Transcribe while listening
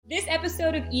This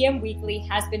episode of EM Weekly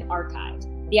has been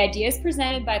archived. The ideas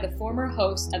presented by the former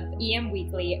host of EM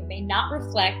Weekly may not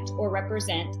reflect or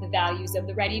represent the values of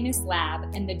the Readiness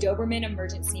Lab and the Doberman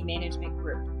Emergency Management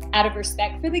Group. Out of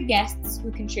respect for the guests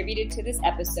who contributed to this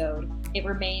episode, it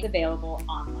remains available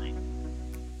online.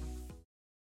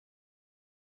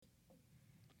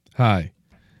 Hi,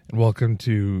 and welcome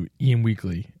to EM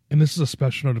Weekly, and this is a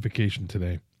special notification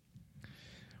today.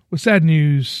 With sad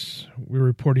news, we're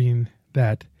reporting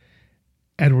that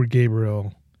Edward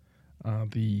Gabriel,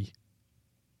 the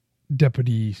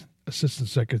Deputy Assistant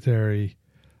Secretary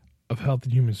of Health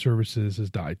and Human Services,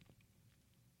 has died.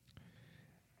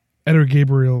 Edward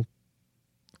Gabriel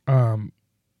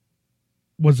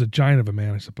was a giant of a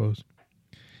man, I suppose,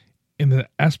 in the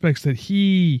aspects that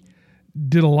he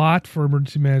did a lot for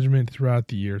emergency management throughout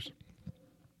the years.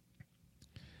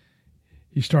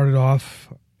 He started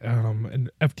off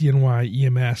in FDNY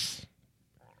EMS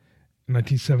in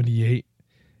 1978.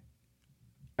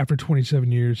 After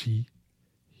 27 years, he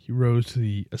rose to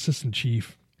the assistant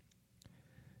chief.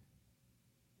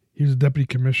 He was a deputy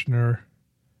commissioner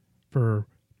for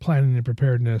planning and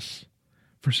preparedness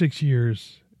for 6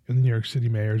 years in the New York City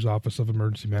Mayor's Office of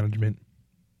Emergency Management.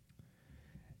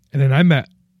 And then I met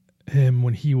him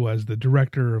when he was the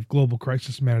director of global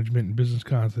crisis management and business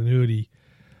continuity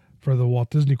for the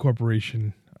Walt Disney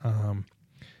Corporation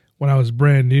when I was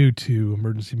brand new to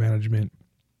emergency management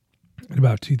in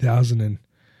about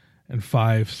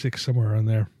 2005, 6, somewhere around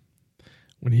there,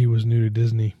 when he was new to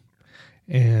Disney.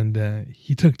 And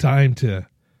he took time to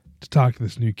talk to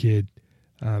this new kid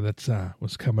that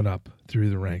was coming up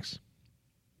through the ranks.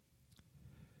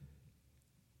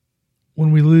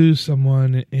 When we lose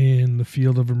someone in the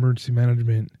field of emergency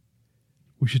management,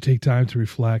 we should take time to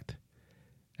reflect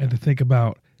and to think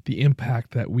about the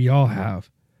impact that we all have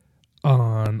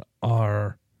on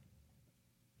our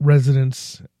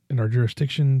residents in our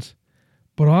jurisdictions,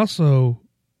 but also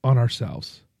on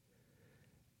ourselves.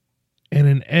 And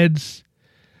in Ed's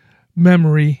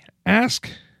memory,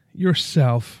 ask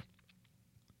yourself,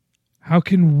 how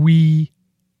can we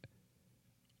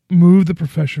move the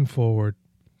profession forward?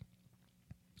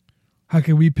 How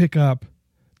can we pick up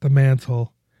the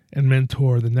mantle and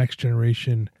mentor the next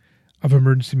generation of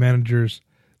emergency managers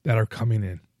that are coming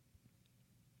in?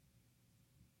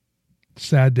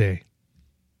 Sad day.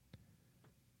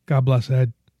 God bless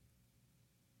Ed.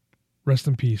 Rest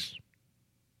in peace.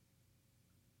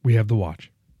 We have the watch.